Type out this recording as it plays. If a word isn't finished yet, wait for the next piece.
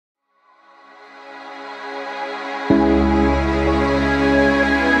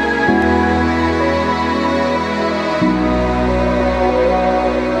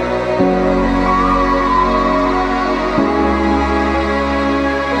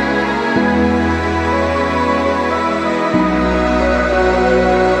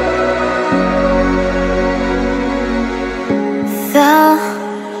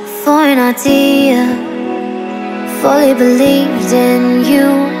believed in you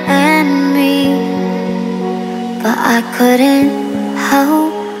and me, but I couldn't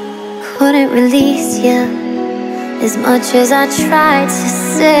help, couldn't release you. As much as I tried to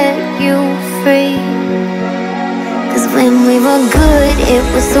set you free. 'Cause when we were good, it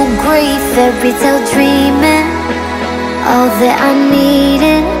was so great, fairy tale dreaming, all that I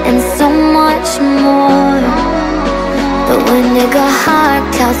needed and so much more. But when it got hard,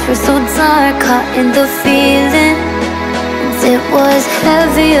 clouds were so dark, caught in the feeling, and it was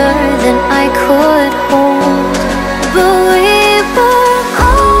heavier than I could hold. But we were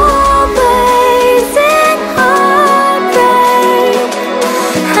always in heartbreak.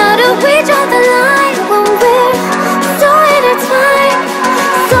 How do we draw the line when we're so intertwined?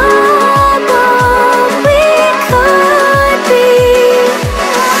 So what we could be.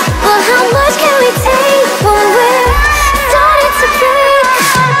 Well, how much can we take when we're starting to break?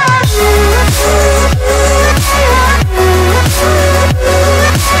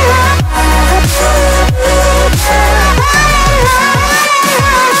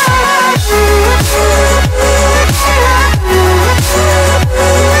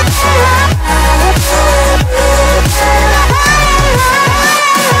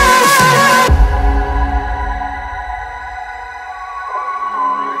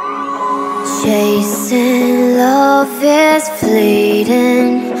 Chasing love is fleeting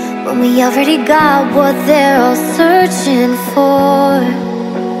when we already got what they're all searching for.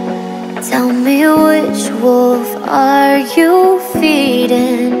 Tell me, which wolf are you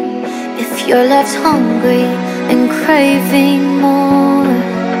feeding if you're left hungry and craving more?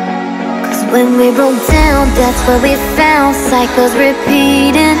 'Cause when we broke down, that's where we found cycles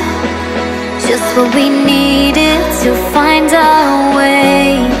repeating, just what we needed to find our way.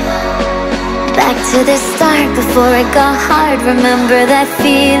 Back to the start before it got hard. Remember that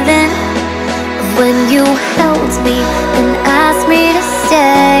feeling of when you held me and asked me to